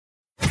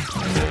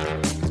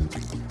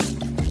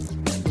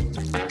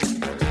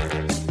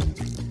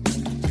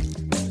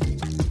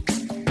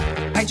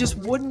just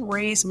wouldn't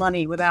raise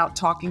money without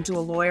talking to a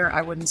lawyer.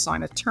 I wouldn't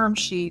sign a term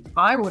sheet.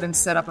 I wouldn't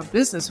set up a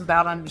business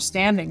without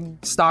understanding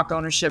stock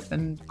ownership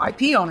and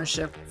IP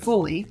ownership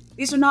fully.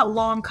 These are not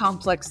long,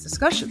 complex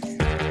discussions.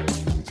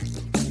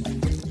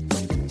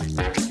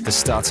 The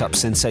Startup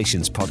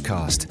Sensations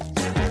Podcast.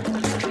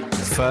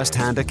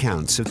 First-hand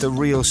accounts of the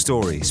real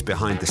stories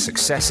behind the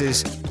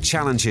successes,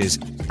 challenges,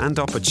 and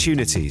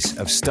opportunities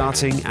of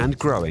starting and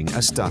growing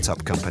a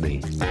startup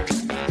company.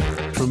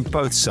 From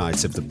both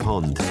sides of the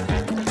pond.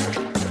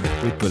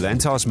 With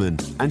Bulent Osman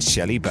and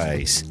Shelley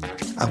Bays.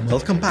 And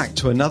welcome back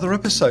to another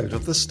episode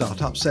of the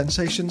Startup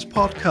Sensations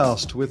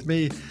Podcast with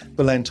me,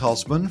 Bulent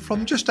Osman,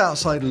 from just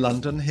outside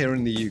London here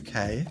in the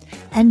UK.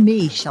 And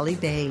me, Shelley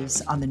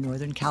Bays, on the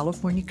Northern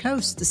California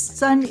coast. The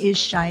sun is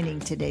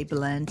shining today,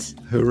 Bulent.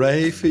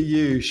 Hooray for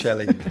you,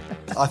 Shelley.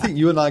 I think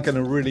you and I are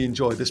going to really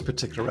enjoy this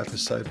particular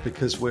episode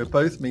because we're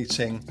both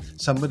meeting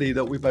somebody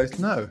that we both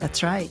know.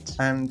 That's right.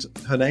 And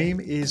her name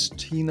is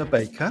Tina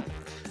Baker.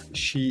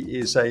 She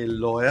is a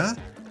lawyer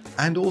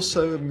and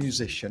also a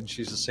musician.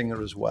 She's a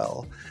singer as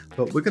well.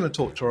 But we're going to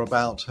talk to her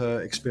about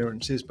her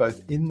experiences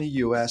both in the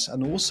US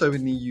and also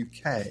in the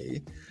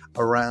UK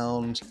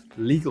around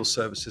legal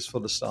services for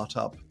the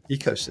startup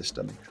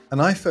ecosystem.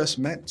 And I first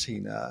met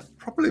Tina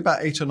probably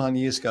about 8 or 9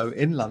 years ago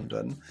in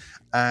London.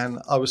 And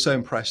I was so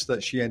impressed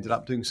that she ended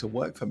up doing some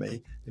work for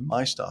me in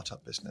my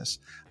startup business.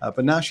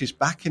 But now she's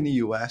back in the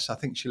US. I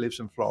think she lives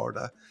in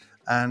Florida.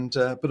 And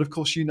but of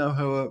course, you know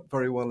her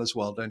very well as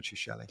well, don't you,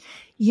 Shelley?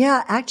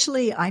 Yeah,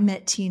 actually, I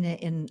met Tina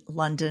in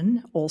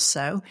London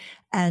also.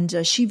 And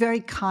she very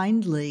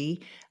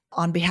kindly,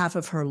 on behalf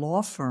of her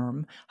law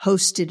firm,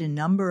 hosted a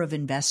number of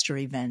investor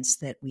events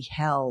that we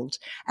held.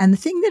 And the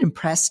thing that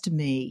impressed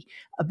me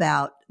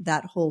about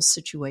that whole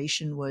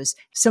situation was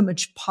so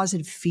much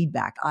positive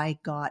feedback I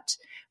got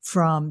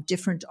from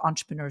different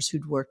entrepreneurs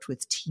who'd worked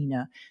with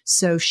Tina.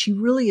 So she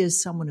really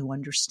is someone who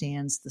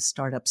understands the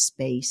startup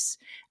space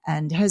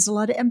and has a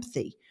lot of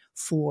empathy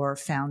for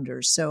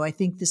founders. So I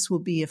think this will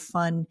be a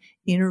fun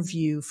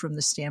interview from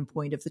the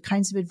standpoint of the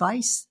kinds of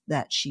advice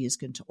that she is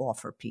going to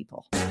offer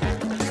people.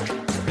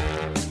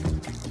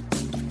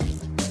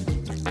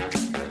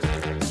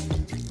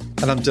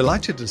 And I'm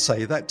delighted to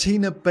say that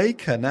Tina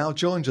Baker now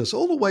joins us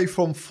all the way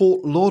from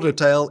Fort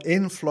Lauderdale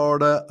in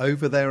Florida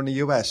over there in the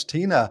US.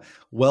 Tina,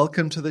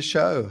 welcome to the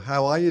show.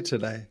 How are you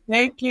today?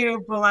 Thank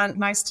you, Bulent.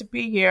 Nice to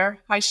be here.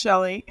 Hi,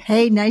 Shelley.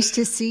 Hey, nice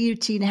to see you,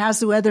 Tina. How's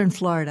the weather in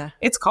Florida?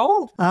 It's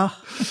cold.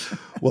 Oh.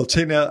 Well,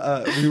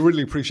 Tina, we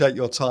really appreciate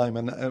your time.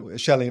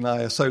 And Shelley and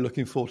I are so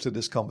looking forward to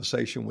this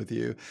conversation with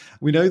you.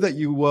 We know that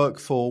you work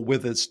for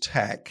Withers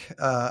Tech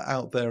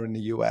out there in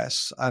the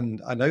US.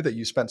 And I know that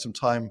you spent some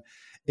time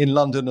in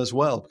London as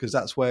well, because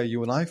that's where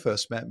you and I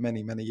first met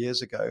many, many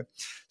years ago.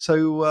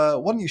 So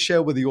why don't you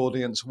share with the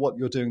audience what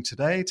you're doing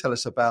today? Tell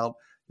us about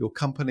your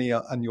company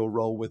and your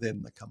role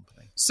within the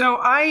company. So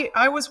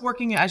I was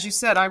working, as you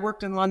said, I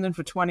worked in London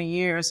for 20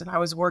 years, and I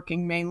was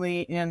working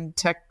mainly in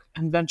tech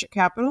and venture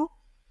capital.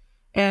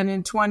 And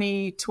in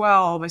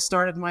 2012, I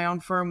started my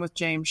own firm with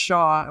James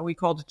Shaw. We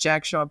called it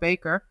Jagshaw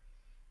Baker,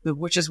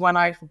 which is when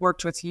I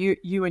worked with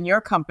you and your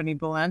company,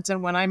 Bulent,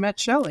 and when I met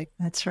Shelley.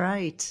 That's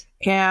right.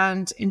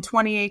 And in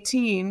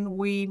 2018,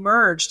 we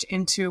merged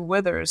into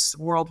Withers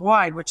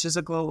Worldwide, which is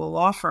a global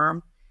law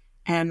firm.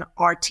 And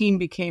our team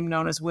became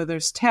known as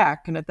Withers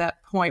Tech. And at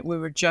that point, we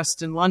were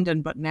just in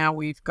London, but now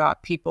we've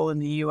got people in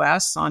the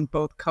US on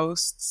both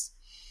coasts.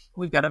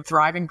 We've got a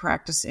thriving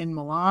practice in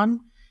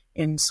Milan,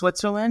 in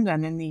Switzerland,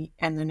 and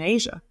in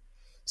Asia.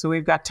 So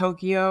we've got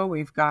Tokyo,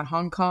 we've got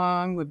Hong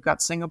Kong, we've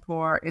got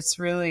Singapore. It's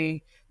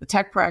really, the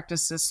tech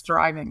practice is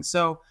thriving.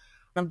 So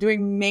I'm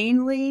doing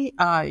mainly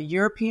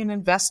European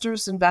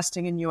investors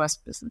investing in U.S.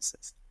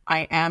 businesses.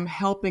 I am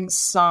helping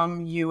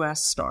some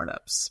U.S.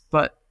 startups,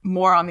 but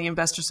more on the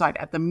investor side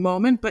at the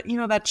moment. But,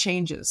 that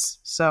changes.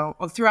 So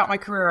throughout my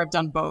career, I've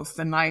done both,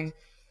 and I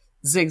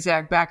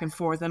zigzag back and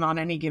forth. And on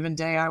any given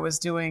day, I was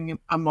doing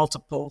a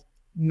multiple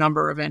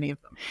number of any of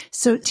them.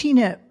 So,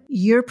 Tina,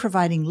 you're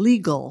providing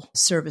legal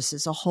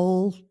services, a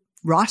whole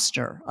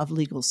roster of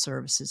legal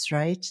services,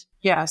 right?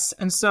 Yes.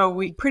 And so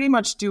we pretty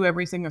much do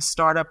everything a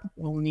startup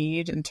will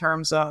need in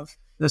terms of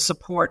the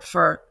support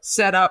for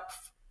setup,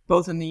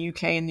 both in the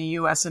UK and the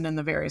US and in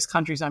the various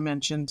countries I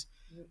mentioned,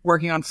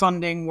 working on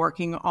funding,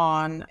 working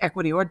on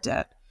equity or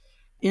debt,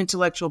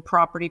 intellectual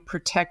property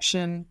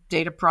protection,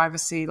 data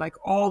privacy, like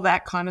all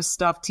that kind of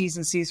stuff, T's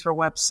and C's for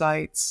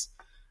websites.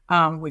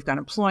 We've got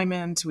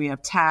employment, we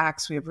have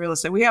tax, we have real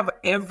estate, we have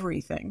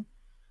everything.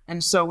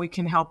 And so we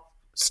can help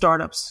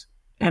startups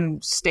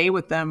and stay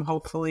with them,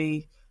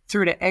 hopefully,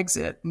 through to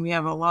exit. And we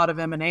have a lot of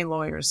M&A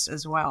lawyers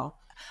as well.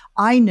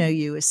 I know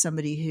you as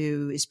somebody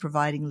who is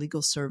providing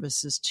legal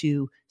services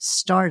to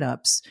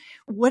startups.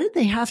 What do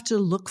they have to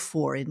look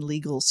for in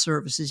legal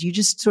services? You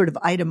just sort of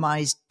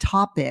itemized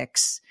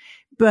topics,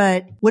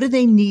 but what do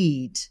they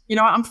need?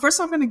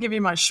 First I'm going to give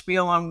you my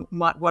spiel on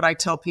what I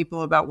tell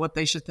people about what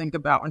they should think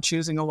about when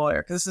choosing a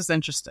lawyer, because this is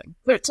interesting.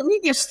 To me,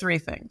 there's three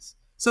things.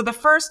 So the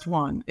first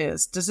one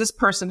is, does this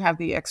person have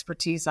the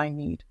expertise I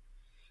need?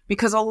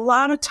 Because a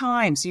lot of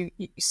times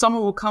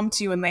someone will come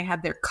to you and they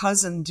had their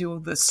cousin do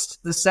the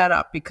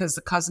setup because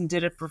the cousin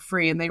did it for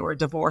free and they were a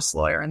divorce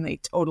lawyer and they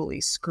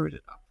totally screwed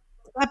it up.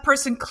 That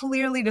person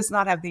clearly does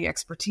not have the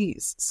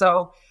expertise.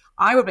 So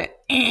I would be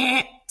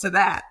to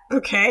that,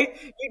 okay?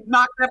 You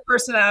knock that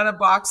person out of the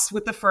box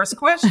with the first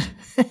question.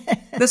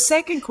 The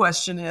second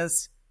question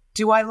is,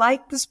 do I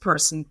like this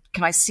person?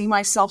 Can I see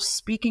myself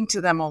speaking to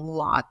them a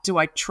lot? Do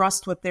I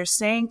trust what they're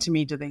saying to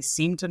me? Do they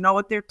seem to know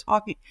what they're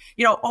talking?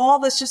 All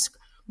this just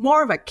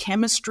more of a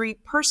chemistry,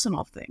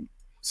 personal thing.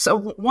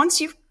 So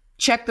once you've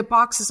checked the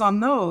boxes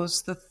on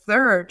those, the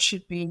third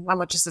should be, how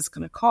much is this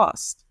going to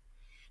cost?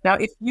 Now,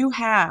 if you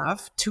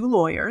have two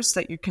lawyers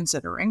that you're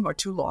considering or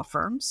two law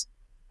firms,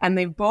 and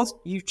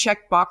you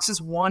check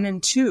boxes 1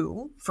 and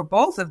 2 for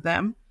both of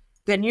them,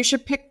 then you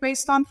should pick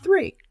based on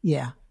 3.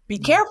 Yeah. Be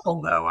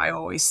careful, though, I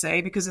always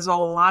say, because there's a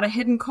lot of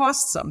hidden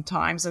costs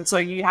sometimes. And so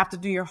you have to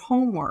do your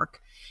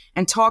homework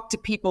and talk to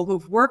people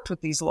who've worked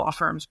with these law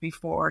firms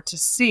before to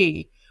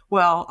see,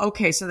 well,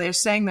 okay, so they're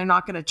saying they're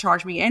not going to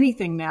charge me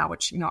anything now,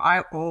 which,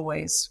 I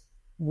always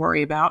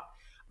worry about.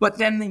 But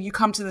then you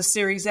come to the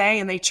Series A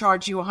and they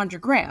charge you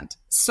 $100,000.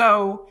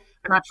 So,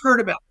 and I've heard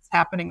about this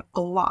happening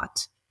a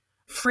lot.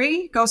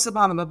 Free goes to the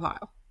bottom of the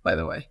pile, by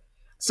the way.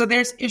 So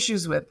there's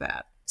issues with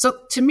that. So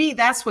to me,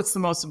 that's what's the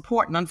most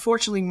important.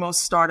 Unfortunately,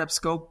 most startups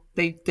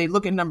they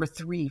look at number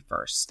 3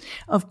 first.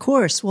 Of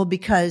course. Well,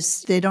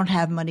 because they don't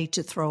have money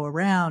to throw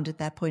around at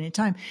that point in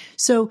time.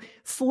 So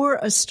for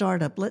a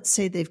startup, let's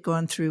say they've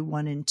gone through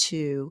 1 and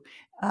 2,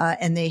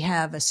 and they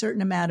have a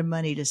certain amount of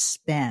money to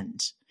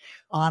spend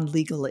on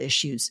legal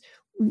issues.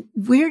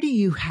 Where do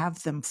you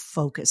have them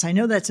focus? I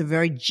know that's a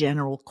very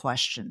general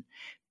question,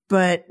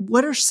 but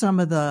what are some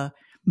of the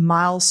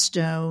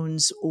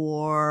milestones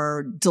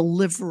or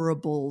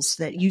deliverables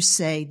that you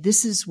say,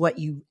 this is what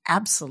you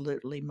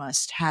absolutely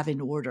must have in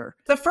order?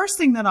 The first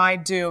thing that I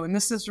do, and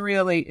this is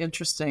really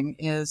interesting,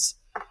 is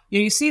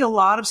you see a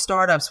lot of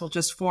startups will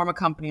just form a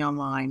company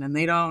online and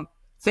they don't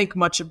think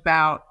much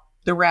about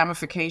the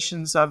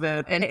ramifications of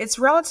it. And it's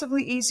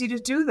relatively easy to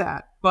do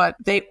that, but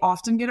they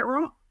often get it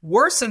wrong.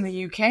 Worse in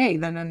the UK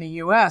than in the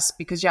US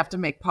because you have to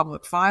make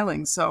public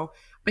filings. So,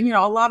 a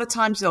lot of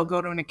times they'll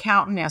go to an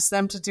accountant, ask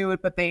them to do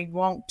it, but they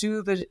won't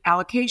do the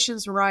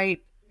allocations right.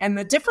 And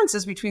the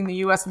differences between the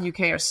US and the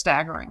UK are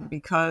staggering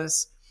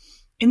because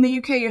in the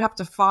UK, you have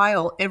to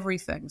file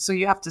everything. So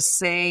you have to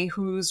say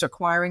who's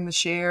acquiring the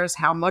shares,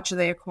 how much are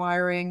they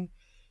acquiring.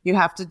 You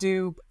have to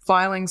do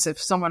filings if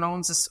someone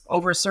owns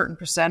over a certain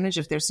percentage,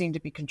 if they seem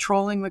to be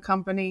controlling the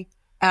company.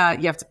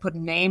 You have to put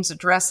names,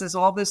 addresses,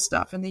 all this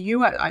stuff. In the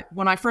US,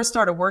 when I first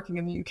started working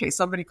in the UK,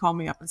 somebody called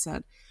me up and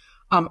said,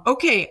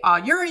 okay,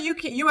 you're a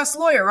US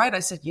lawyer, right? I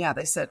said, yeah.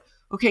 They said,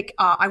 okay,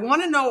 I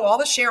want to know all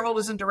the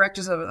shareholders and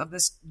directors of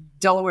this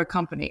Delaware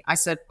company. I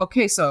said,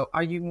 okay, so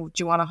do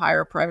you want to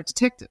hire a private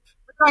detective?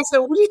 I said,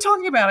 what are you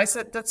talking about? I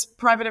said, that's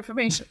private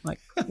information. Like,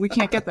 we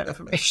can't get that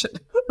information.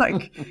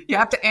 Like, you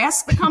have to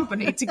ask the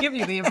company to give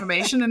you the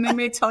information and they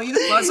may tell you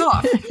to buzz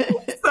off.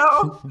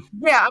 So,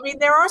 yeah,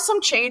 there are some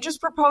changes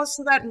proposed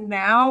to that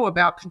now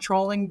about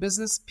controlling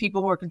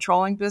people who are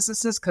controlling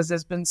businesses, because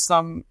there's been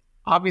some,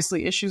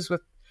 obviously, issues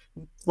with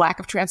lack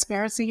of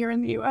transparency here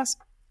in the U.S.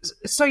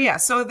 So, yeah,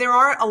 so there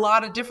are a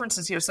lot of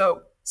differences here.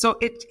 So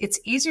it's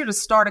easier to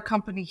start a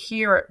company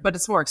here, but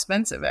it's more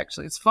expensive,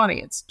 actually. It's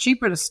funny. It's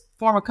cheaper to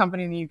form a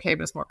company in the UK,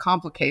 but it's more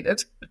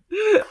complicated.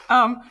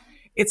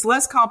 It's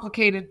less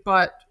complicated,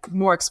 but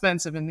more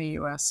expensive in the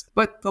US.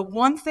 But the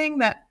one thing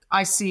that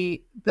I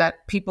see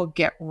that people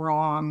get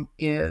wrong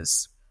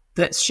is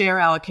that share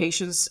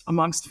allocations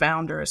amongst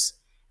founders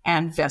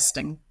and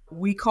vesting.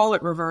 We call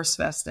it reverse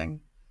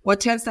vesting. What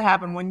tends to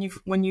happen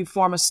when you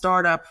form a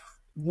startup,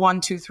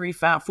 1, 2, 3,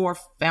 4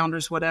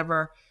 founders,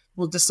 whatever,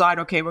 will decide,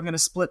 okay, we're going to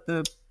split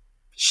the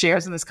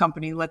shares in this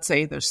company. Let's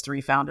say there's 3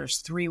 founders,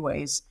 3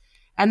 ways.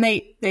 And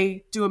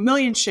they do 1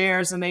 million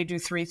shares and they do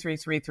 3, 3,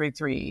 3, 3,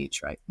 3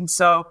 each, right? And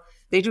so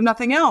they do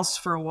nothing else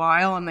for a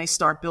while and they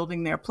start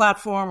building their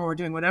platform or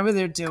doing whatever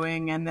they're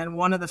doing. And then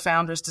one of the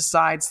founders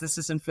decides this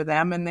isn't for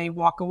them and they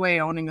walk away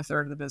owning a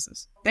third of the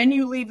business. Then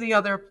you leave the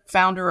other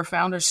founder or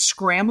founders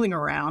scrambling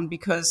around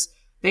because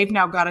they've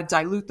now got to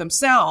dilute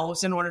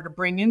themselves in order to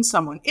bring in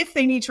someone if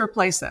they need to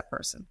replace that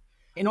person.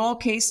 In all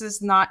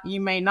cases, you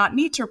may not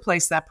need to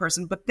replace that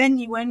person, but then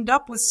you end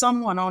up with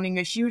someone owning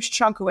a huge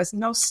chunk who has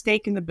no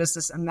stake in the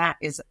business, and that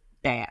is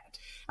bad.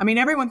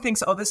 Everyone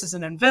thinks, oh, this is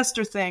an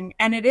investor thing,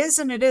 and it is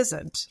and it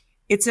isn't.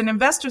 It's an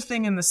investor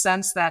thing in the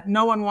sense that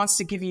no one wants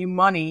to give you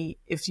money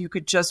if you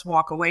could just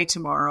walk away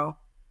tomorrow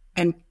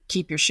and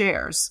keep your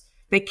shares.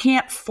 They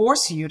can't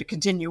force you to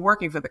continue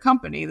working for the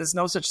company. There's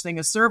no such thing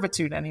as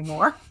servitude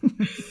anymore.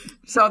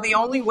 So the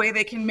only way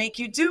they can make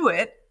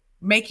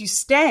you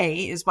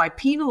stay is by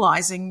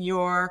penalizing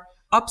your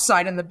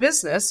upside in the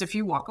business if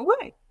you walk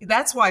away.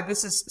 That's why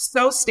this is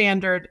so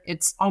standard.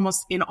 It's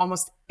in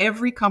almost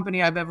every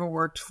company I've ever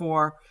worked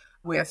for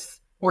with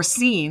or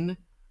seen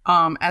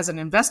as an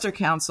investor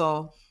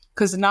counsel,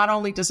 because not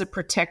only does it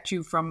protect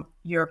you from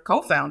your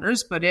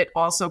co-founders, but it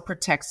also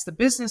protects the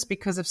business,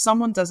 because if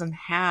someone doesn't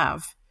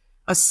have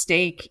a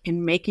stake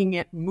in making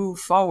it move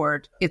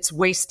forward, it's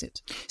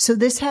wasted. So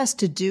this has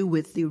to do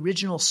with the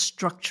original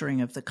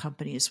structuring of the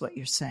company, is what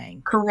you're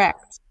saying.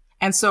 Correct.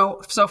 And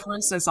so for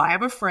instance, I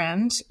have a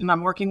friend and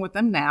I'm working with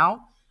them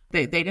now.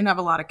 They didn't have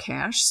a lot of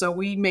cash. So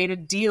we made a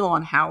deal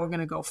on how we're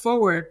going to go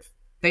forward.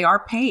 They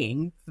are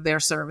paying for their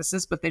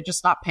services, but they're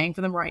just not paying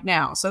for them right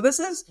now. So this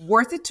is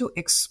worth it to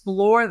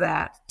explore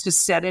that, to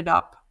set it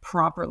up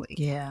properly.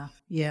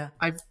 Yeah.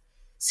 I've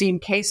seen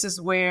cases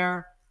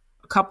where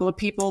a couple of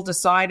people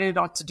decided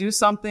to do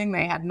something.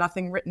 They had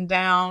nothing written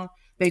down.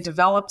 They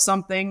developed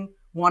something.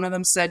 One of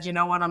them said, you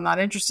know what, I'm not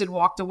interested,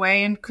 walked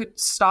away and could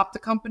stop the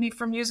company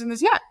from using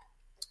this yet.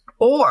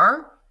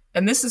 Or,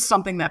 and this is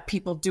something that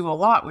people do a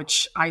lot,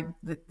 which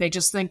they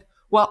just think,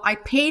 well, I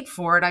paid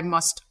for it, I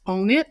must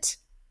own it.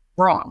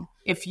 Wrong.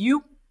 If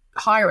you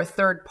hire a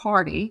third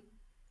party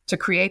to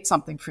create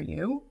something for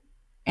you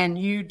and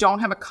you don't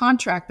have a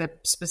contract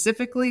that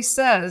specifically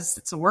says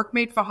it's a work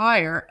made for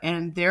hire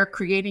and they're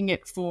creating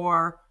it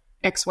for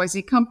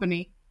XYZ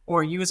company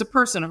or you as a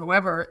person or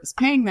whoever is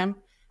paying them,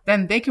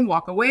 then they can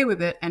walk away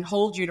with it and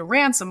hold you to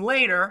ransom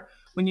later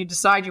when you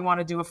decide you want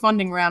to do a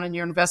funding round and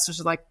your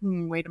investors are like,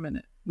 wait a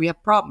minute, we have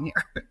a problem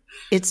here.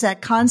 It's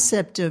that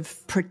concept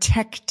of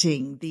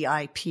protecting the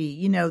IP.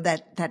 You know,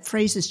 that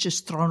phrase is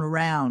just thrown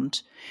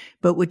around.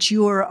 But what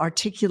you're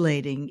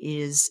articulating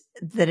is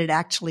that it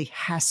actually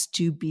has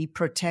to be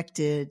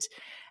protected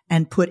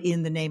and put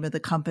in the name of the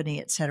company,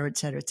 et cetera, et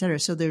cetera, et cetera.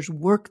 So there's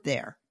work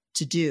there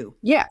to do.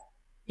 Yeah.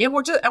 And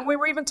we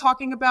were even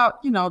talking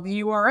about, the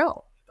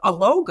URL, a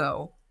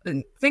logo.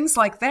 And things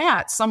like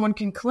that, someone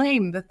can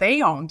claim that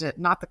they owned it,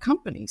 not the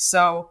company.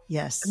 So,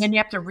 yes. And then you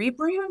have to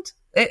rebrand.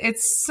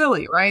 It's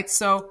silly, right?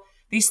 So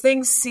these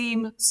things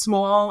seem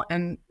small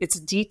and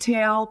it's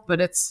detail, but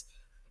it's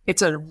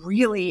a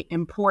really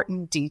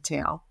important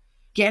detail.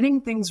 Getting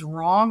things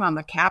wrong on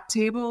the cap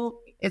table,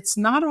 it's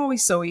not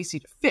always so easy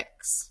to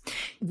fix.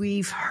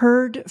 We've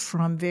heard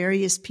from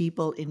various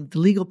people in the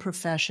legal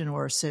profession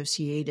or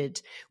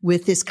associated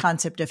with this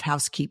concept of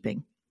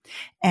housekeeping.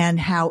 And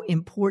how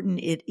important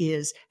it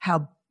is,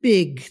 how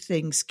big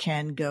things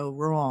can go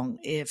wrong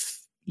if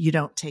you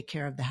don't take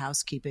care of the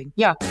housekeeping.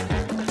 Yeah.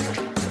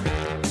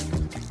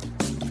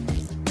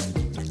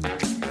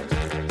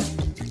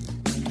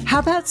 How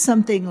about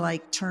something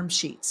like term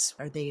sheets?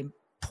 Are they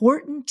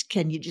important?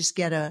 Can you just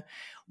get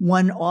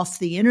one off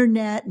the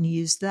internet and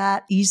use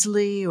that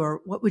easily?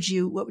 Or what would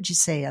you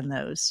say on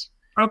those?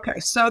 Okay,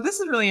 so this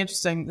is really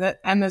interesting.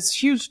 And there's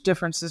huge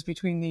differences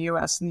between the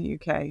US and the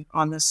UK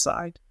on this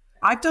side.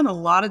 I've done a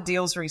lot of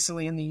deals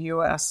recently in the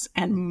US,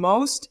 and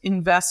most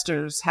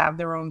investors have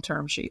their own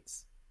term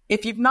sheets.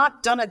 If you've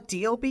not done a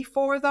deal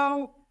before,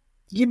 though,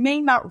 you may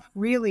not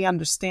really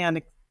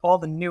understand all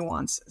the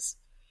nuances.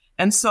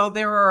 And so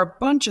there are a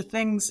bunch of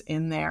things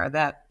in there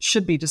that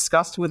should be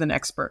discussed with an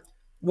expert.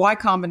 Y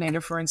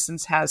Combinator, for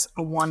instance, has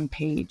a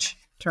one-page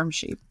term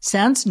sheet.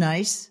 Sounds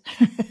nice.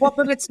 Well,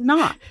 but it's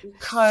not,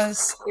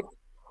 because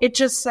it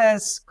just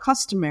says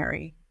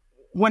customary.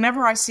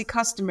 Whenever I see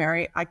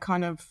customary, I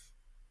kind of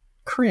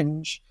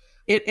cringe.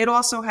 It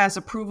also has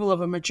approval of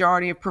a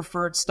majority of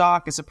preferred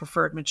stock as a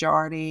preferred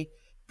majority.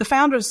 The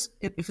founders,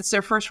 if it's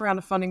their first round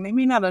of funding, they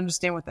may not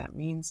understand what that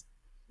means.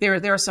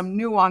 There are some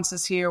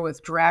nuances here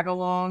with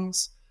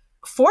drag-alongs.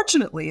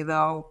 Fortunately,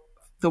 though,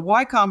 the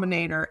Y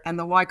Combinator and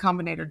the Y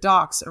Combinator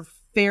docs are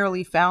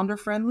fairly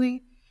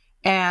founder-friendly,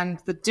 and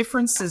the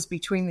differences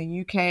between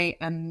the UK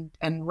and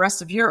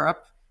rest of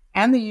Europe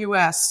and the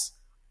US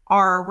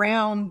are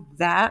around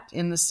that,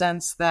 in the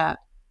sense that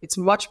it's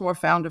much more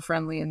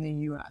founder-friendly in the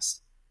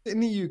US.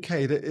 In the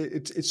UK,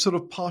 it's sort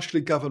of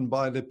partially governed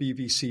by the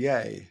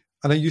BVCA.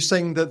 And are you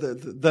saying that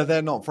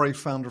they're not very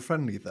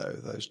founder-friendly, though,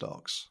 those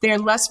docs? They're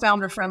less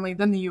founder-friendly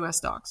than the US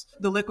docs.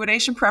 The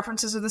liquidation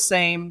preferences are the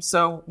same,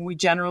 so we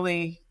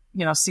generally,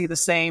 see the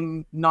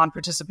same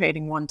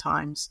non-participating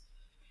one-times.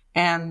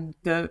 And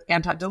the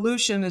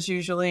anti-dilution is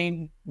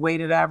usually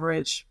weighted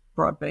average,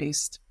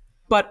 broad-based.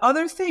 But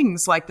other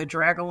things like the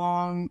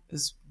drag-along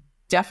is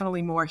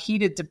definitely more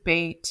heated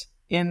debate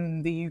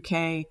in the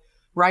UK.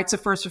 Rights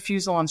of first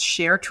refusal on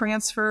share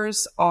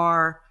transfers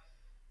are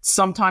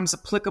sometimes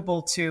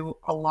applicable to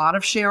a lot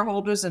of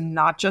shareholders and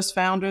not just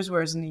founders,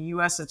 whereas in the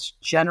US, it's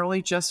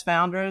generally just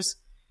founders.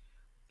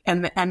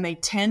 And they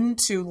tend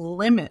to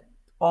limit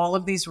all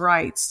of these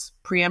rights,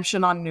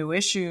 preemption on new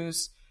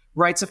issues,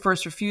 rights of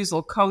first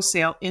refusal,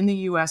 co-sale in the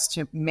US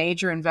to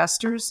major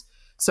investors.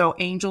 So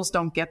angels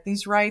don't get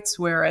these rights,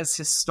 whereas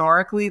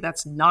historically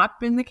that's not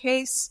been the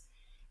case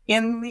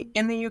in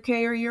the UK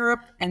or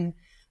Europe. And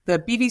the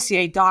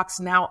BVCA docs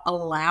now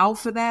allow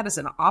for that as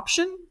an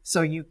option.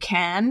 So you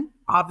can,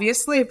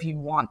 obviously, if you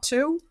want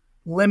to,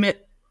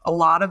 limit a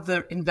lot of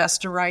the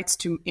investor rights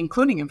to,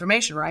 including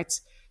information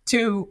rights,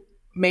 to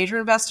major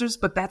investors,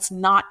 but that's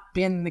not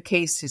been the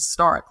case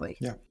historically.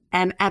 Yeah.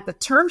 And at the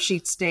term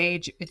sheet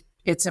stage,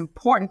 it's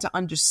important to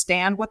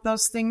understand what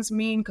those things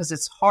mean, because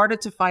it's harder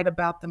to fight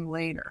about them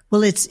later.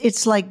 Well,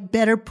 it's like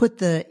better put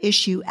the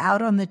issue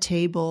out on the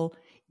table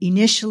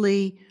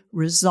initially,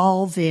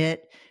 resolve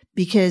it,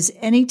 because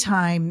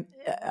anytime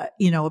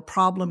a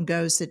problem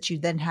goes that you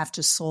then have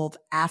to solve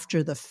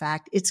after the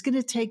fact, it's going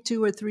to take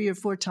 2 or 3 or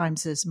 4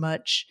 times as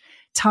much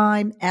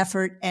time,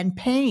 effort, and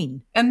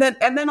pain. And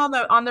then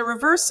on the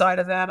reverse side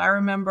of that, I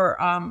remember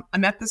I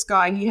met this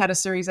guy. He had a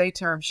Series A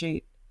term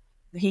sheet.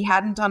 He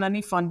hadn't done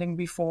any funding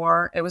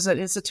before. It was an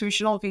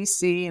institutional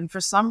VC, and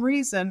for some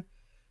reason,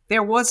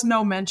 there was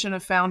no mention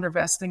of founder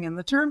vesting in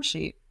the term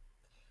sheet,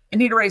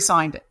 and he'd already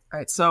signed it.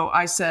 Right. So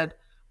I said,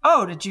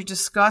 "Oh, did you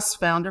discuss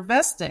founder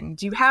vesting?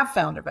 Do you have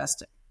founder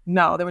vesting?"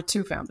 No, there were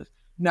 2 founders.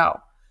 No.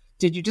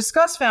 Did you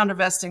discuss founder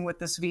vesting with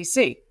this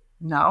VC?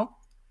 No.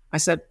 I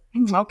said,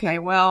 "Okay,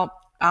 well,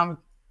 I'm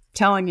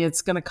telling you,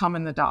 it's going to come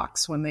in the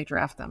docs when they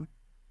draft them."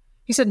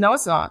 He said, "No,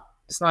 it's not.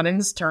 It's not in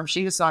this term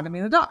sheet. It's not going to be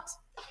in the docs."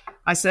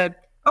 I said,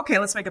 "Okay,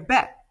 let's make a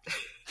bet.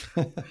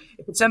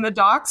 If it's in the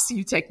docs,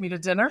 you take me to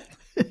dinner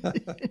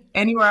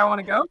anywhere I want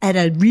to go. At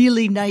a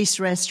really nice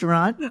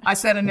restaurant." I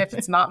said, "And if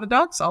it's not in the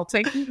docs, I'll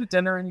take you to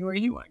dinner anywhere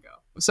you want to go."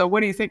 So what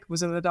do you think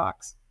was in the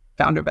docs?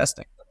 Founder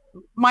vesting.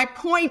 My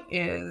point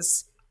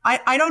is,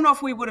 I don't know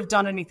if we would have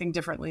done anything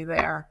differently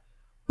there,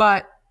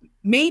 but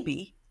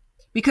maybe,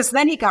 because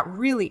then he got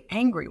really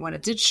angry when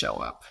it did show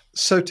up.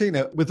 So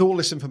Tina, with all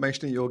this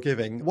information that you're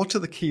giving, what are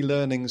the key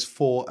learnings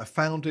for a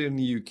founder in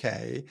the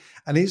UK?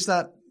 And is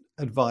that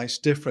advice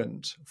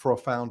different for a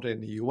founder in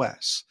the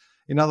US?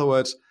 In other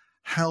words,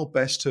 how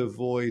best to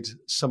avoid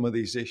some of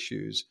these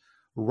issues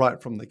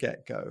right from the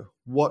get-go?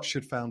 What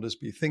should founders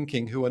be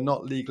thinking who are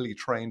not legally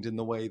trained in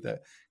the way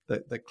that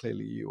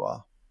clearly you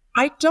are?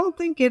 I don't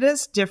think it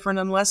is different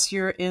unless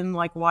you're in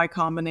like Y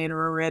Combinator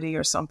already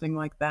or something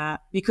like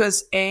that.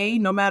 Because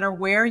no matter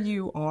where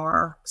you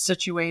are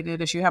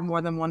situated, if you have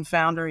more than one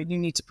founder, you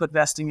need to put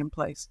vesting in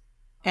place.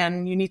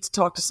 And you need to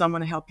talk to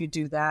someone to help you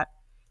do that.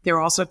 There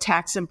are also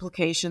tax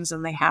implications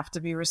and they have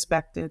to be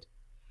respected.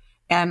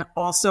 And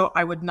also,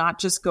 I would not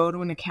just go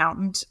to an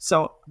accountant.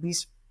 So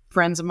these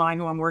friends of mine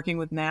who I'm working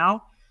with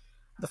now,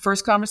 the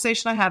first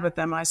conversation I had with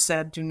them, I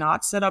said, do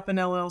not set up an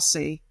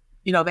LLC.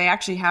 They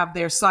actually have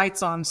their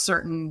sights on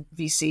certain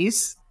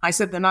VCs. I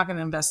said, they're not going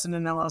to invest in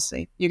an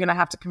LLC. You're going to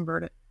have to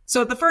convert it.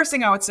 So the first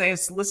thing I would say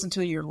is listen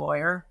to your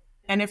lawyer.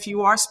 And if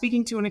you are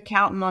speaking to an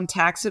accountant on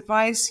tax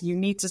advice, you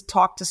need to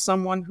talk to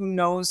someone who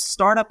knows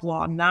startup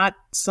law, not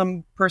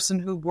some person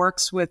who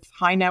works with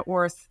high net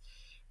worth,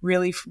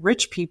 really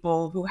rich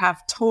people who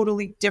have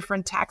totally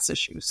different tax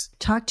issues.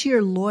 Talk to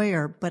your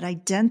lawyer, but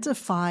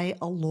identify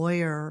a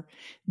lawyer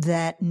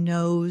that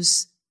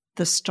knows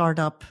the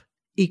startup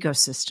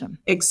ecosystem.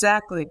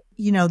 Exactly.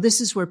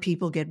 This is where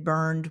people get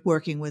burned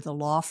working with a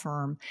law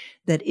firm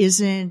that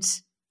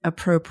isn't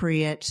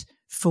appropriate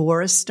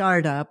for a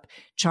startup,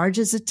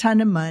 charges a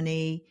ton of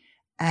money,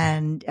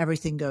 and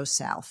everything goes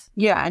south.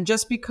 Yeah, and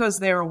just because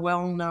they're a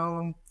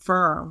well-known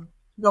firm,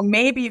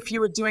 maybe if you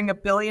were doing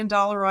 $1 billion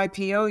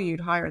IPO,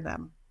 you'd hire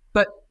them,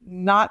 but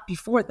not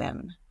before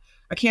then.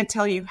 I can't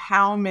tell you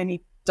how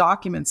many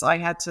documents I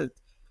had to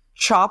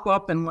chop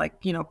up and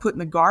put in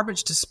the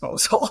garbage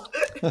disposal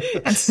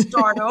and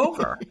start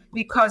over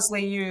because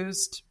they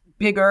used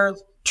bigger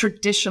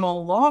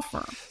traditional law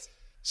firms.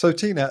 So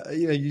Tina,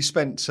 you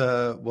spent,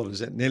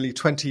 nearly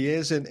 20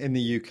 years in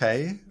the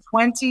UK?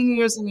 20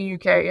 years in the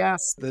UK,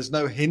 yes. There's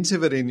no hint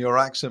of it in your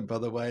accent, by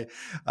the way,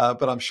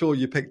 but I'm sure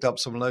you picked up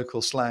some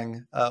local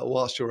slang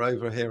whilst you're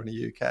over here in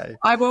the UK.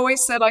 I've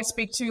always said I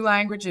speak 2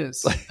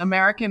 languages,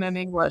 American and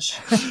English.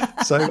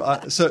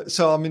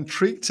 So I'm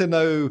intrigued to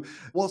know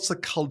what's the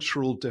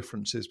cultural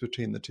differences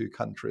between the 2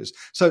 countries.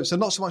 So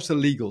not so much the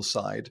legal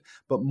side,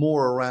 but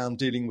more around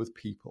dealing with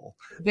people.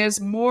 There's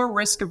more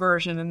risk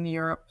aversion in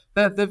Europe.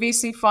 The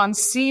VC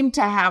funds seem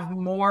to have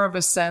more of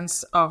a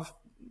sense of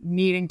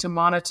needing to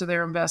monitor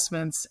their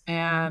investments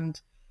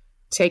and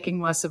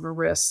taking less of a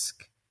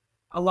risk.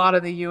 A lot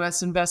of the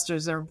US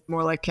investors are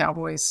more like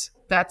cowboys.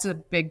 That's a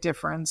big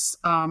difference.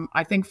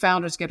 I think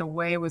founders get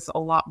away with a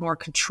lot more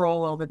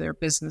control over their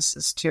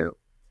businesses too.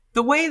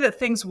 The way that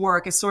things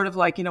work is sort of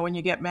like, when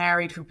you get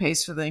married, who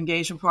pays for the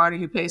engagement party,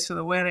 who pays for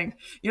the wedding?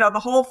 The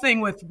whole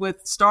thing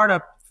with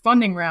startup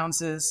funding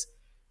rounds is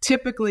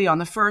typically on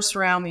the first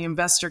round, the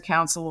investor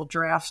council will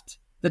draft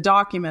the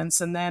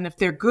documents. And then if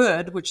they're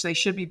good, which they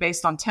should be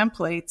based on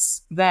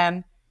templates,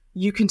 then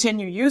you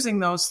continue using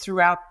those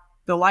throughout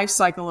the life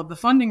cycle of the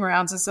funding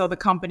rounds. And so the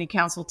company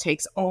council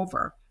takes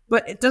over.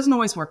 But it doesn't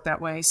always work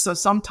that way. So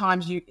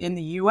sometimes in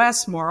the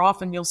US, more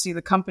often, you'll see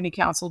the company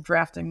council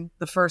drafting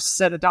the first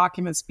set of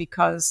documents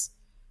because,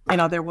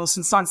 they're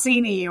Wilson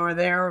Sonsini or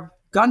they're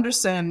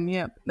Gunderson.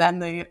 Yeah. Then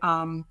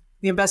the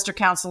investor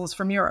council is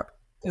from Europe,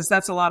 because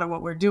that's a lot of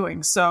what we're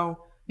doing.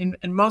 So in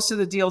most of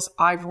the deals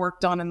I've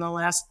worked on in the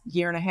last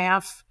year and a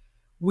half,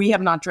 we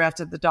have not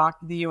drafted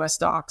the U.S.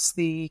 docs.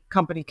 The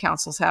company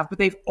councils have, but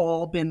they've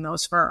all been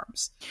those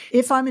firms.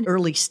 If I'm an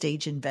early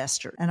stage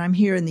investor and I'm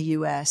here in the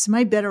U.S., am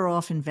I better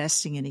off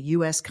investing in a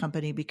U.S.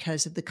 company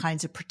because of the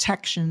kinds of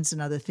protections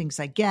and other things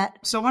I get?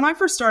 So when I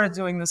first started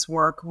doing this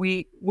work,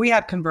 we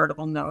had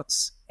convertible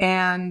notes,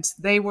 and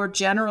they were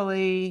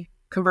generally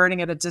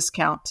converting at a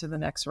discount to the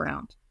next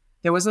round.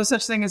 There was no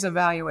such thing as a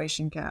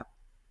valuation cap.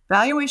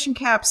 Valuation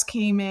caps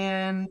came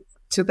in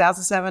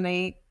 2007,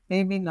 8,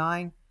 maybe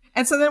 9.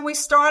 And so then we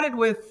started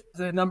with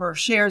the number of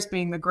shares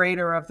being the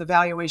greater of the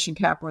valuation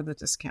cap or the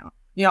discount.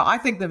 I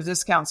think the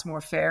discount's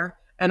more fair.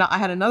 And I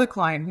had another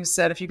client who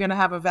said, if you're going to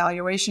have a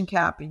valuation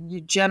cap, you're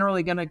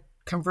generally going to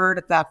convert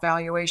at that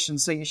valuation.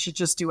 So you should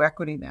just do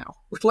equity now.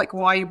 Like,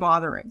 why are you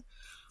bothering?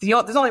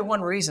 There's only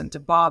one reason to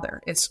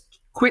bother. It's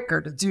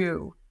quicker to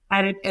do.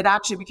 And it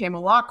actually became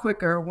a lot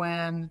quicker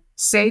when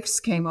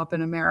safes came up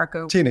in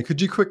America. Tina, could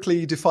you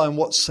quickly define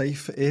what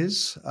SAFE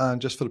is,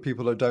 just for the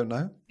people who don't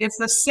know? It's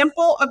the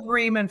simple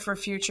agreement for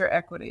future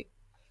equity.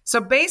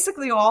 So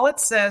basically all it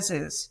says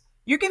is,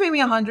 you're giving me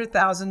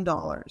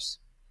 $100,000.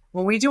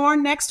 When we do our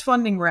next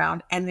funding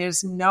round, and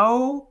there's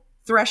no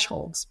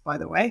thresholds, by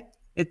the way,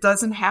 it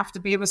doesn't have to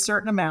be of a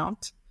certain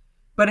amount,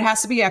 but it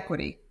has to be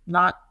equity,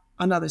 not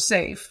another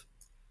SAFE.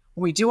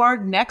 When we do our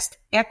next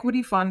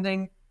equity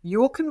funding, you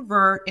will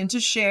convert into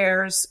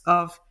shares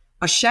of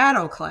a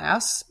shadow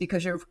class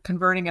because you're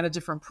converting at a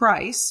different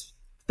price.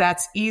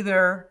 That's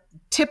either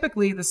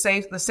typically the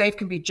SAFE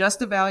can be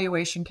just a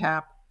valuation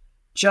cap,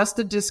 just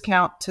a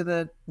discount to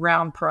the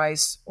round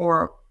price,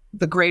 or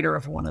the greater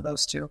of one of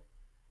those two,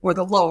 or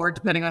the lower,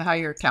 depending on how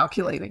you're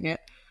calculating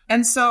it.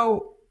 And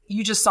so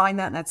you just sign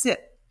that and that's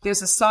it.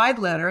 There's a side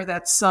letter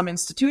that some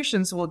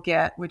institutions will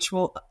get, which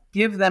will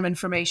give them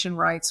information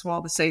rights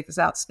while the SAFE is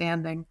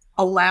outstanding,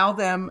 allow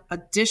them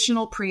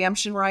additional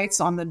preemption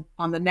rights on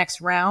the next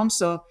round.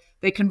 So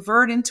they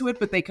convert into it,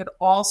 but they could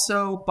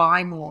also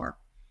buy more.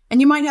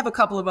 And you might have a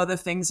couple of other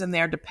things in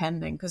there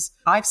depending, because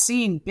I've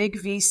seen big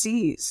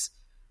VCs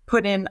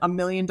put in $1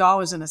 million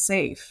in a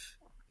SAFE.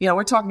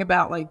 We're talking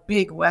about like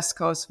big West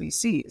Coast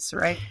VCs,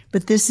 right?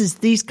 But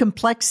these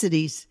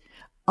complexities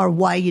are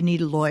why you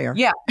need a lawyer.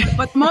 Yeah.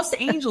 But most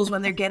angels,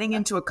 when they're getting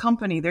into a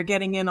company, they're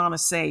getting in on a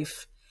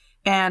SAFE.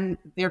 And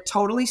they're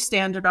totally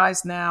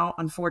standardized now,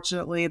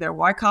 unfortunately. They're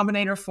Y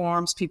Combinator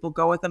forms. People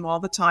go with them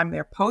all the time.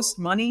 They're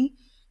post-money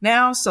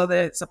now, so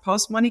that it's a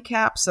post-money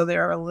cap. So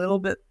they're a little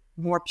bit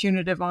more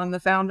punitive on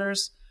the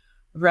founders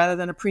rather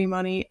than a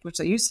pre-money, which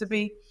they used to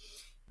be.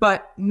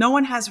 But no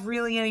one has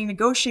really any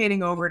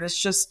negotiating over it. It's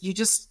just,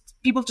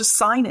 people just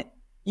sign it.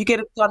 You get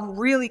it done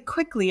really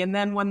quickly. And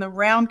then when the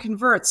round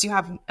converts,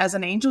 as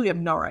an angel, you have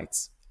no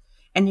rights.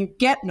 And you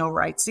get no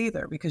rights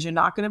either, because you're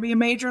not going to be a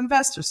major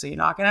investor. So you're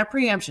not going to have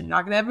preemption. You're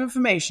not going to have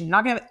information. You're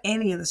not going to have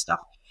any of the stuff.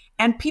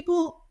 And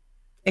people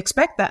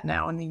expect that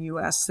now in the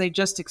US. They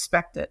just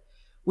expect it.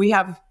 We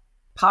have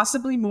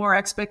possibly more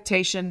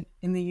expectation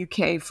in the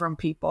UK from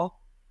people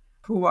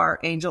who are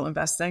angel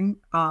investing.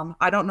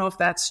 I don't know if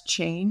that's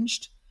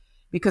changed,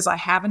 because I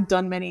haven't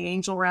done many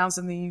angel rounds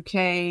in the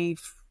UK,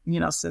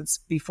 since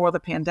before the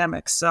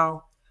pandemic.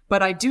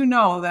 But I do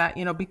know that,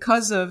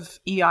 because of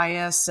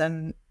EIS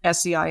and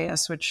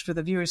SEIS, which for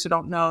the viewers who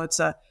don't know, it's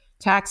a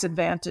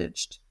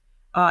tax-advantaged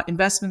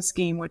investment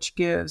scheme, which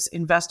gives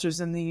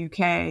investors in the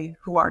UK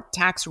who are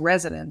tax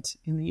resident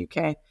in the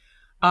UK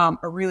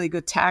a really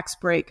good tax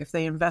break if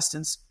they invest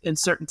in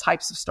certain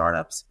types of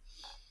startups.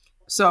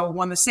 So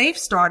when the SAFE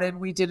started,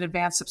 we did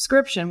advanced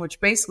subscription, which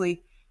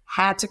basically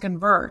had to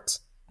convert.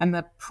 And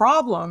the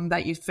problem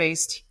that you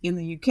faced in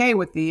the UK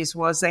with these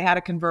was they had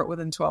to convert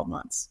within 12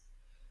 months.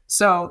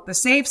 So the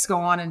SAFEs go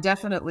on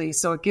indefinitely.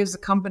 So it gives the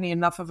company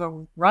enough of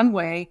a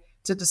runway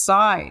to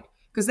decide,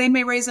 because they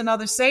may raise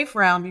another SAFE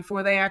round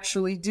before they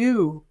actually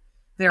do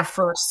their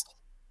first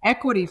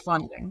equity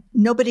funding.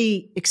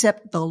 Nobody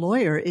except the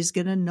lawyer is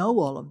going to know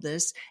all of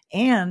this.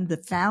 And the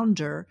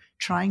founder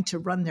trying to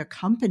run their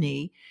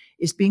company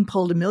is being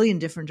pulled a million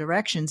different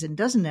directions and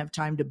doesn't have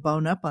time to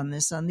bone up on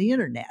this on the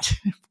internet,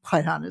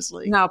 quite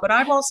honestly. No, but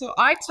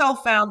I tell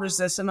founders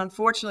this, and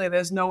unfortunately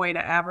there's no way to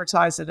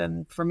advertise it.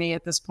 And for me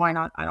at this point,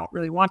 I don't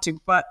really want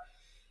to, but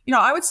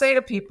I would say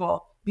to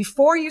people,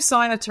 before you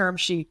sign a term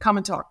sheet, come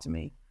and talk to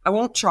me. I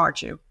won't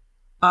charge you.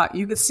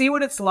 You can see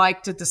what it's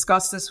like to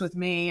discuss this with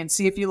me and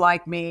see if you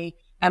like me.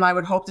 And I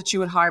would hope that you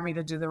would hire me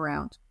to do the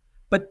round.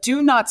 But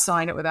do not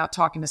sign it without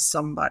talking to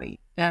somebody.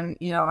 And,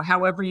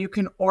 however you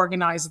can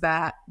organize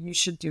that, you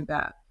should do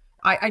that.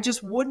 I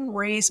just wouldn't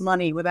raise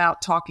money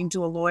without talking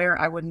to a lawyer.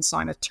 I wouldn't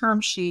sign a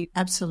term sheet.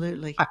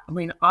 Absolutely.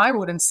 I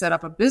wouldn't set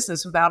up a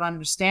business without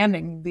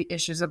understanding the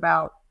issues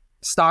about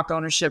stock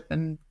ownership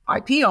and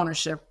IP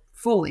ownership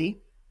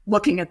fully,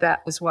 looking at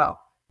that as well.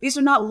 These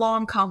are not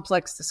long,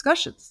 complex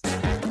discussions.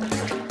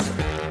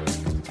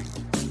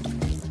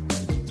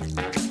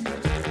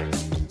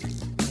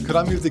 Could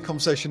I move the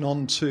conversation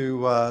on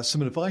to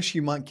some advice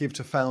you might give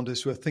to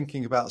founders who are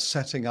thinking about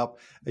setting up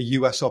a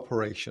US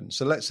operation?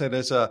 So let's say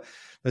there's a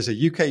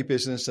UK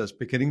business that's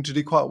beginning to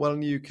do quite well in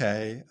the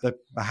UK. They've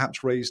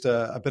perhaps raised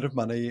a bit of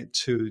money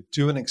to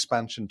do an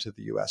expansion to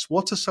the US.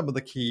 What are some of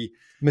the key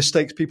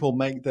mistakes people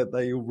make that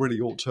they really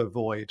ought to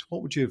avoid?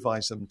 What would you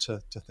advise them to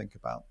think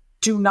about?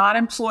 Do not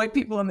employ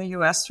people in the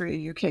US through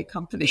a UK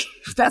company.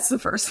 That's the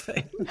first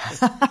thing.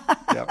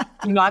 Yep.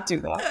 Do not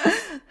do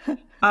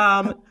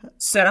that.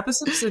 Set up a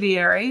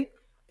subsidiary.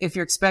 If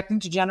you're expecting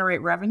to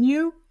generate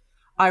revenue,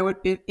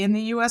 in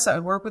the US, I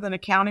would work with an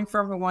accounting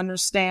firm who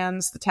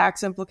understands the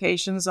tax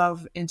implications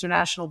of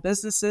international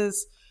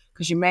businesses,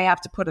 because you may have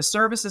to put a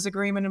services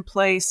agreement in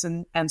place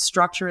and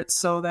structure it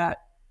so that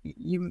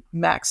you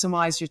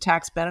maximize your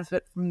tax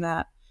benefit from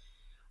that.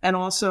 And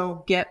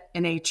also get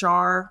an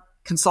HR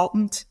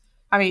consultant.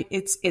 I mean,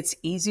 it's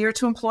easier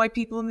to employ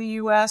people in the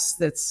U.S.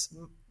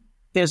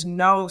 There's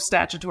no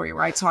statutory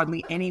rights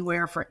hardly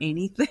anywhere for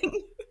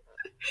anything.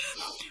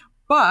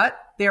 But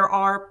there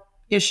are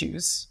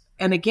issues.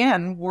 And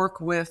again,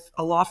 work with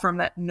a law firm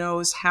that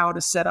knows how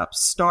to set up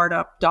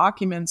startup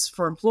documents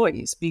for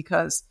employees,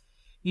 because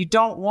you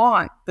don't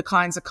want the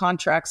kinds of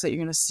contracts that you're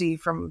going to see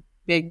from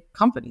big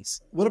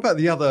companies. What about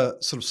the other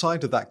sort of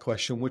side of that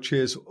question, which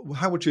is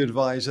how would you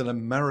advise an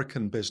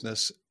American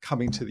business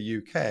coming to the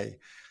UK?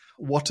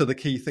 What are the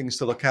key things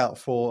to look out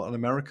for an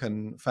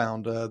American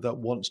founder that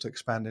wants to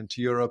expand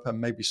into Europe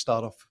and maybe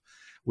start off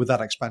with that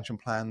expansion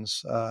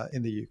plans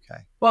in the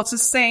UK? Well, it's the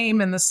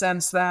same in the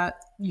sense that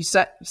you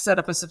set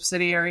up a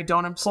subsidiary,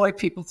 don't employ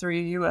people through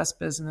your US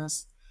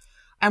business.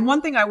 And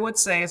one thing I would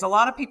say is a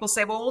lot of people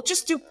say, well,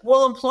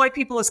 we'll employ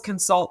people as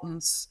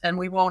consultants and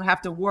we won't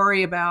have to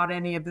worry about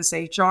any of this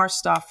HR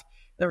stuff.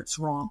 That's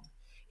wrong.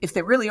 If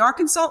they really are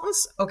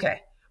consultants,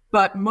 okay.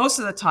 But most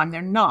of the time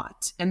they're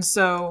not. And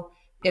so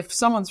if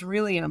someone's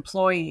really an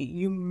employee,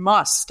 you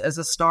must, as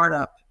a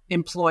startup,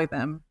 employ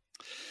them.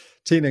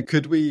 Tina,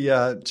 could we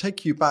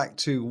take you back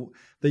to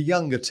the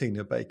younger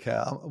Tina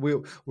Baker?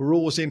 We're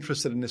always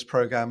interested in this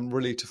program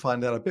really to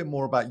find out a bit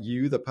more about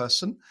you, the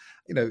person.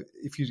 You know,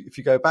 if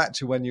you go back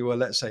to when you were,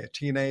 let's say, a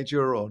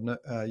teenager or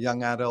a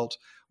young adult,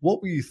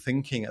 what were you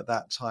thinking at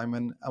that time,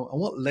 and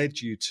what led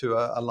you to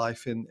a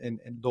life in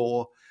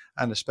law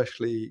and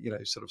especially,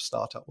 sort of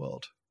startup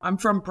world? I'm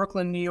from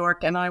Brooklyn, New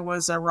York, and I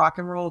was a rock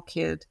and roll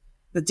kid.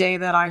 The day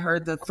that I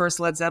heard the first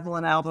Led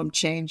Zeppelin album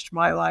changed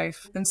my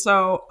life. And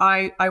so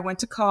I went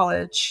to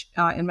college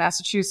in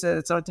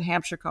Massachusetts. I went to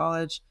Hampshire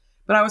College.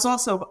 But I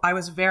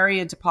was very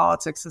into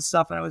politics and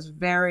stuff, and I was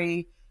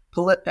very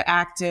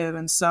active.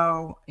 And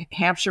so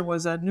Hampshire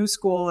was a new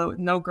school with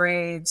no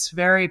grades,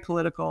 very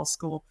political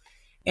school.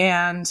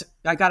 And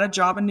I got a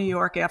job in New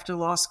York after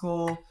law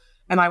school,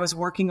 and I was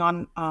working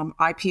on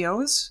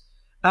IPOs.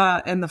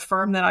 And the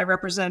firm that I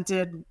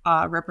represented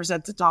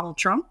Donald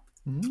Trump.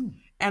 Mm.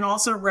 And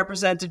also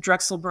represented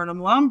Drexel Burnham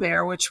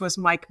Lambert, which was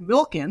Mike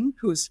Milken,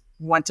 who's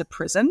went to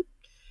prison.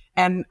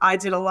 And I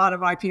did a lot of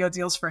IPO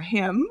deals for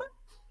him.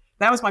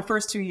 That was my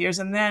first 2 years.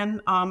 And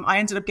then I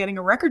ended up getting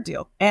a record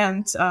deal.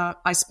 And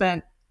I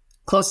spent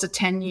close to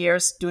 10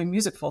 years doing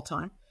music full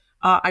time.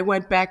 I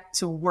went back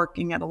to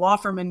working at a law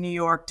firm in New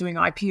York, doing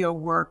IPO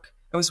work.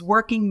 I was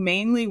working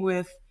mainly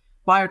with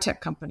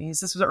biotech companies.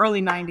 This was the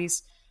early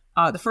 90s.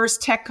 The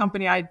first tech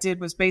company I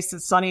did was based in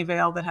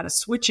Sunnyvale that had a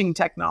switching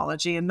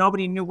technology, and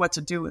nobody knew what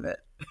to do with it.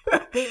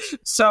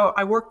 So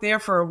I worked there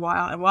for a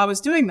while. And while I was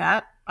doing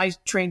that, I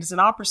trained as an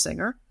opera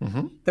singer.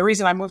 Mm-hmm. The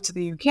reason I moved to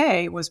the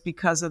UK was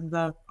because of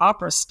the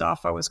opera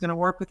stuff. I was going to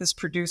work with this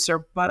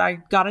producer, but I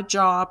got a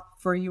job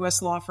for a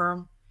US law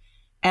firm,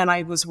 and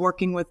I was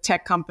working with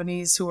tech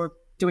companies who were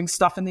doing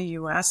stuff in the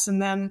US. And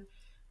then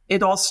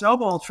it all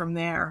snowballed from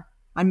there.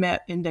 I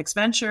met Index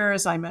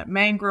Ventures, I met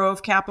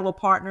Mangrove, Capital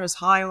Partners,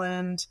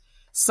 Highland,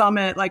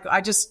 Summit. Like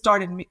I just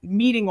started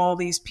meeting all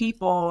these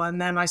people,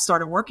 and then I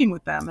started working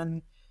with them,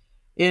 and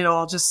it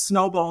all just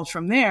snowballed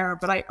from there.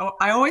 But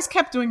I always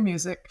kept doing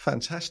music.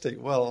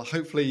 Fantastic. Well,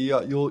 hopefully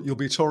you'll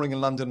be touring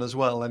in London as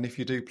well, and if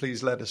you do,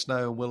 please let us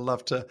know. We'll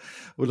love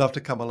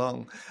to come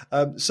along.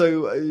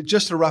 So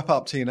just to wrap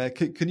up, Tina,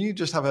 can you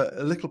just have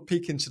a little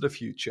peek into the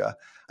future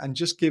and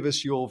just give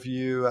us your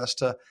view as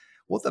to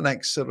what the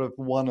next sort of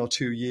 1 or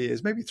 2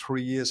 years, maybe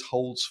 3 years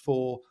holds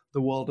for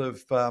the world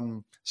of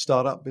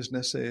startup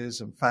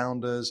businesses and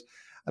founders,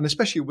 and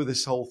especially with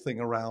this whole thing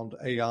around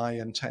AI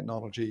and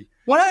technology?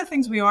 One of the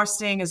things we are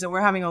seeing is that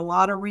we're having a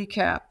lot of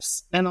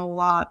recaps and a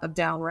lot of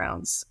down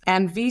rounds.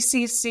 And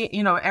VCC,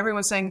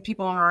 everyone's saying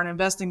people aren't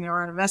investing, they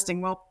aren't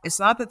investing. Well, it's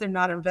not that they're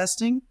not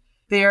investing.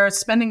 They're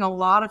spending a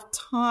lot of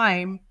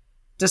time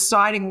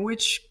deciding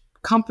which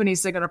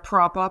companies they're going to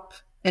prop up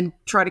and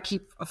try to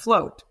keep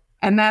afloat.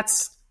 And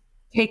that's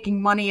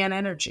taking money and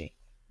energy.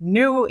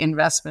 New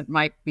investment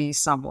might be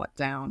somewhat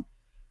down,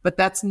 but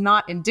that's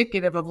not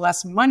indicative of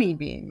less money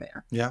being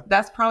there. Yeah.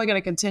 That's probably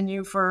going to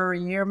continue for a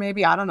year,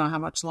 maybe. I don't know how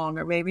much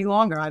longer, maybe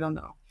longer. I don't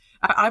know.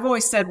 I've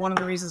always said one of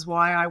the reasons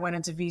why I went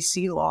into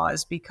VC law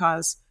is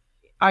because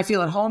I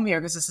feel at home here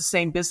because it's the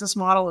same business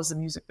model as the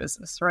music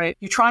business, right?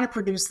 You're trying to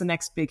produce the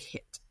next big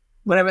hit,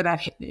 whatever that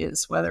hit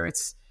is, whether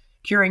it's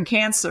curing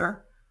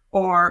cancer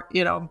or,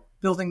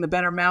 building the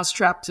better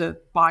mousetrap to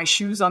buy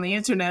shoes on the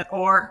internet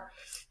or,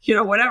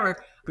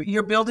 whatever. But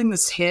you're building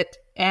this hit,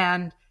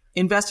 and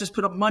investors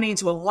put up money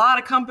into a lot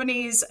of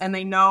companies, and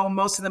they know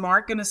most of them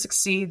aren't going to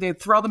succeed. They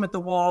throw them at the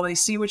wall. They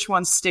see which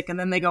ones stick, and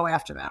then they go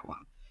after that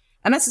one.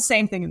 And that's the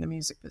same thing in the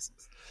music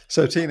business.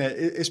 So, Tina,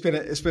 it's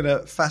been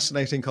a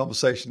fascinating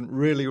conversation.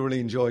 Really, really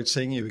enjoyed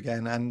seeing you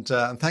again, and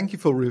thank you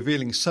for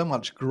revealing so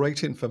much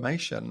great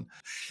information.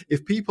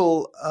 If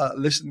people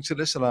listening to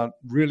this and are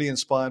really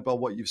inspired by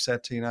what you've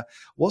said, Tina,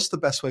 what's the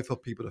best way for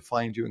people to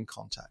find you and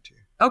contact you?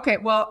 Okay,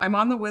 well, I'm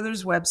on the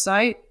Withers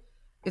website.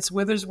 It's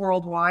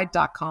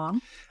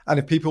withersworldwide.com. And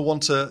if people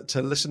want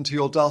to listen to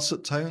your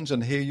dulcet tones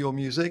and hear your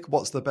music,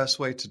 what's the best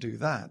way to do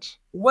that?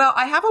 Well,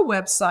 I have a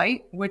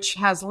website which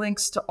has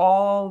links to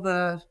all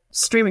the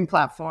streaming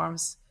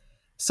platforms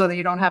so that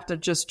you don't have to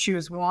just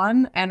choose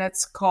one. And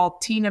it's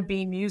called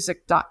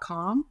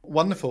tinabmusic.com.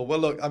 Wonderful. Well,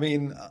 look, I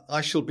mean,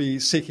 I shall be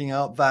seeking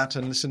out that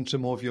and listen to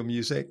more of your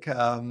music.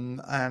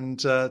 And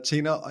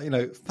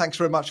Tina, thanks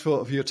very much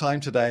for your time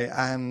today.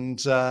 And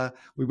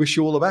we wish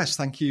you all the best.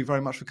 Thank you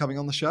very much for coming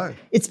on the show.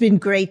 It's been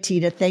great,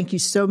 Tina. Thank you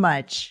so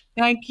much.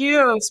 Thank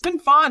you. It's been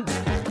fun.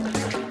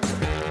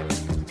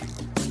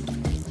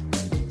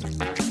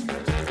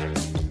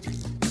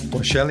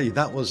 Well, Shelley,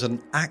 that was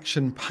an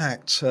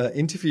action-packed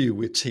interview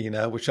with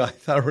Tina, which I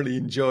thoroughly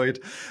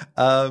enjoyed.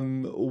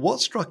 What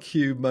struck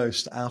you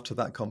most out of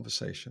that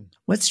conversation?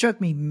 What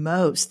struck me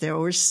most? There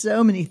were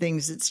so many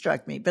things that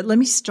struck me, but let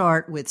me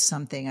start with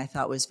something I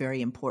thought was very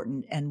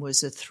important and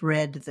was a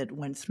thread that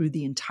went through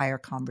the entire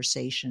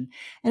conversation.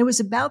 And it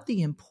was about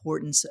the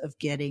importance of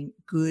getting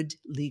good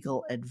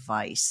legal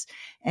advice.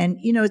 And,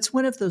 it's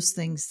one of those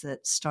things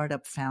that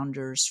startup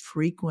founders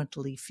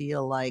frequently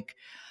feel like,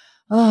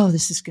 oh,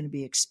 this is going to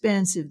be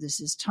expensive.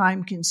 This is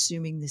time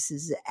consuming. This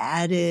is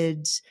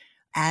added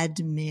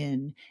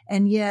admin.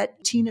 And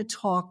yet Tina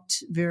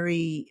talked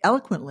very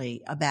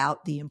eloquently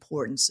about the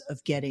importance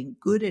of getting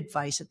good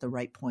advice at the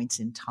right points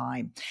in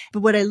time.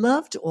 But what I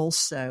loved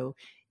also,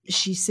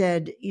 she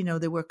said,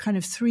 there were kind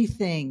of three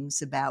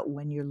things about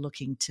when you're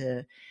looking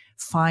to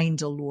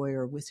find a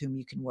lawyer with whom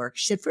you can work.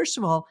 She said, first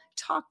of all,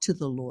 talk to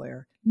the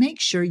lawyer. Make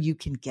sure you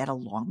can get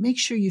along. Make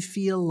sure you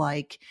feel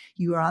like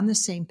you are on the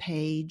same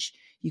page.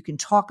 You can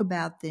talk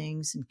about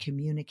things and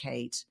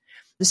communicate.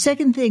 The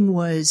second thing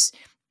was,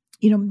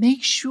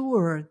 make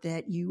sure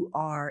that you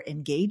are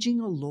engaging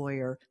a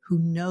lawyer who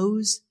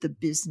knows the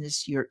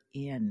business you're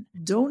in.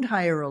 Don't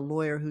hire a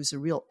lawyer who's a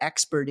real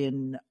expert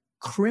in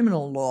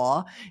criminal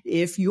law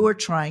if you're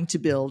trying to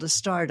build a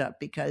startup,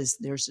 because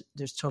there's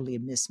totally a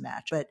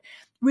mismatch. But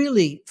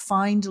really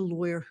find a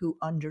lawyer who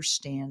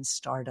understands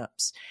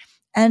startups.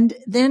 And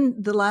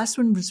then the last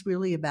one was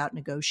really about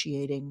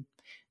negotiating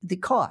the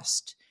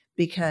cost,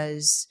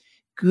 because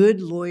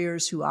good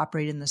lawyers who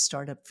operate in the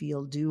startup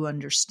field do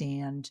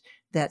understand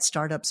that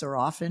startups are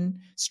often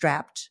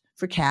strapped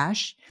for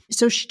cash.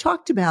 So she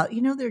talked about,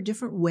 there are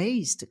different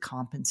ways to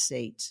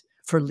compensate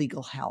for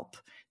legal help.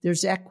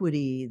 There's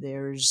equity,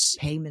 there's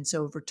payments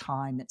over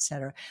time, et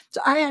cetera.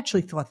 So I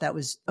actually thought that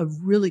was a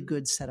really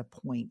good set of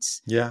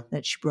points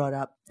that she brought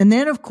up. And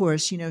then, of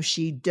course,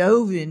 she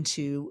dove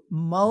into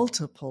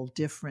multiple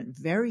different,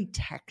 very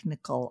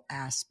technical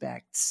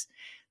aspects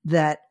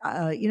that,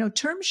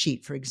 term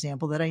sheet, for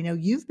example, that I know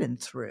you've been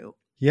through.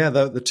 Yeah,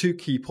 the two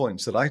key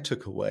points that I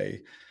took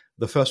away,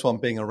 the first one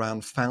being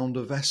around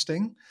founder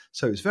vesting.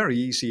 So it's very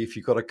easy if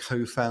you've got a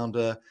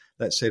co-founder,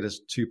 let's say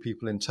there's two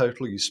people in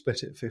total, you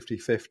split it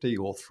 50-50,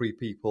 or three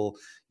people,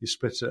 you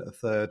split it a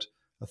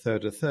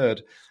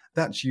third.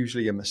 That's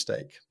usually a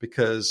mistake,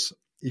 because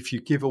if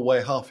you give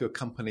away half your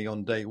company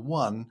on day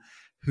one,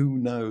 who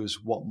knows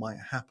what might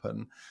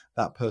happen?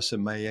 That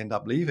person may end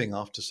up leaving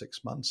after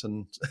 6 months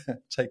and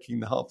taking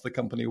half the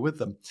company with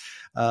them.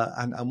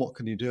 And what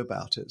can you do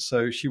about it?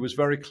 So she was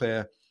very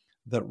clear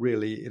that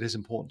really it is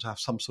important to have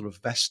some sort of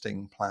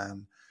vesting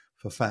plan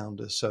for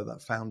founders so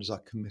that founders are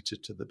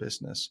committed to the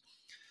business.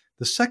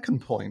 The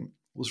second point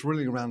was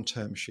really around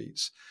term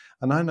sheets.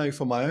 And I know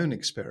from my own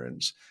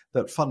experience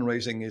that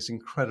fundraising is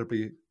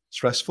incredibly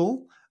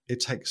stressful. It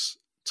takes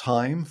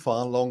time,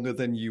 far longer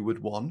than you would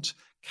want.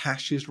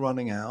 Cash is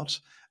running out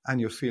and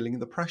you're feeling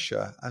the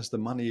pressure. As the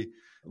money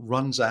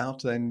runs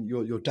out, then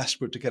you're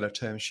desperate to get a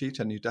term sheet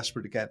and you're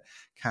desperate to get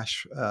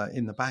cash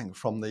in the bank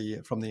from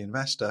the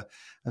investor.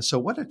 And so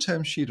when a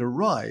term sheet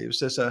arrives,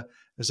 there's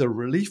a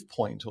relief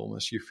point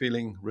almost. You're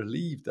feeling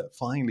relieved that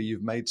finally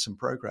you've made some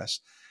progress.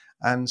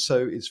 And so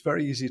it's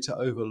very easy to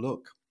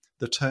overlook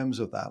the terms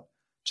of that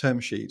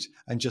term sheet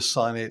and just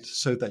sign it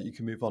so that you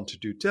can move on to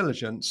due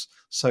diligence,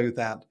 so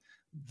that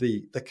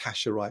the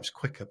cash arrives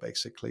quicker,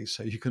 basically,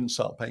 so you can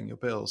start paying your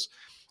bills.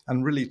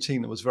 And really,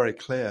 Tina was very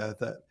clear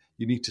that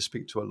you need to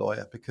speak to a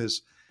lawyer,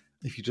 because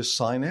if you just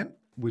sign it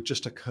with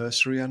just a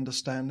cursory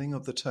understanding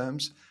of the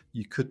terms,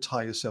 you could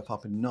tie yourself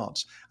up in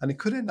knots. And it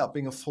could end up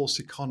being a false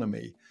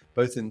economy,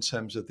 both in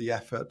terms of the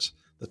effort,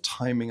 the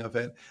timing of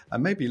it,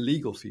 and maybe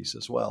legal fees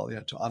as well,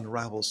 to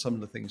unravel some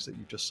of the things that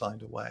you've just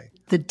signed away.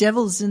 The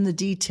devil's in the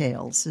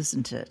details,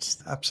 isn't it?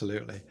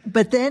 Absolutely.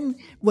 But then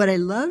what I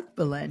loved,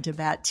 Bulent,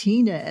 about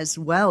Tina, as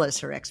well as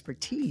her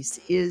expertise,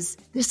 is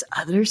this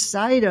other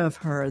side of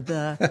her,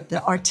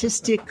 the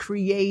artistic,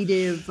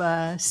 creative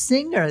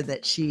singer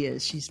that she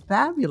is. She's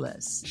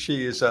fabulous.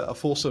 She is a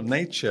force of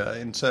nature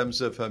in terms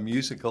of her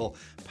musical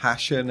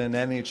passion and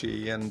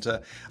energy. And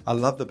I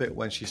love the bit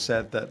when she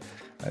said that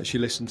she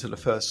listened to the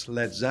first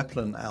Led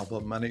Zeppelin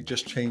album and it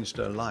just changed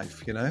her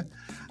life,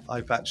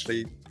 I've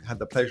actually had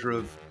the pleasure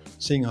of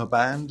seeing her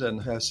band and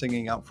her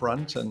singing up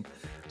front, and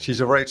she's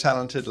a very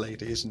talented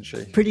lady, isn't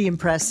she? Pretty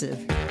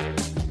impressive.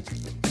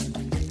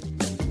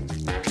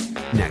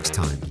 next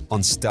time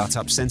on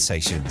Startup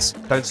Sensations.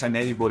 Don't send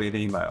anybody an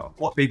email.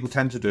 What people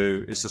tend to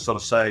do is to sort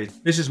of say,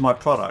 this is my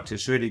product,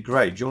 it's really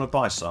great, do you want to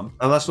buy some?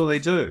 And that's what they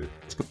do.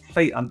 It's a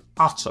complete and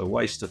utter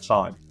waste of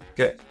time.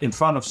 Get in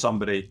front of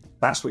somebody,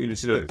 that's what you need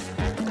to do.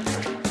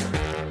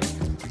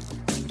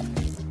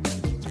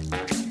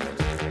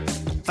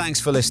 Thanks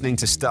for listening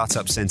to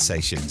Startup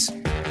Sensations.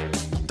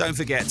 Don't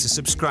forget to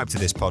subscribe to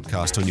this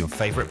podcast on your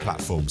favorite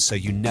platform so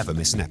you never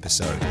miss an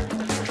episode.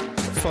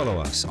 Follow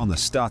us on the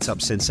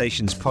Startup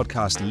Sensations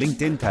podcast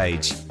LinkedIn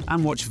page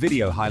and watch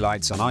video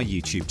highlights on our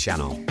YouTube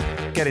channel.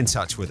 Get in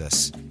touch with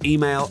us.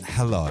 Email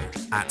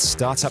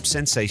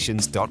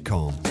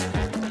hello@startupsensations.com.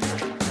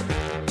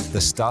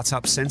 The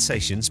Startup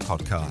Sensations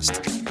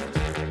Podcast.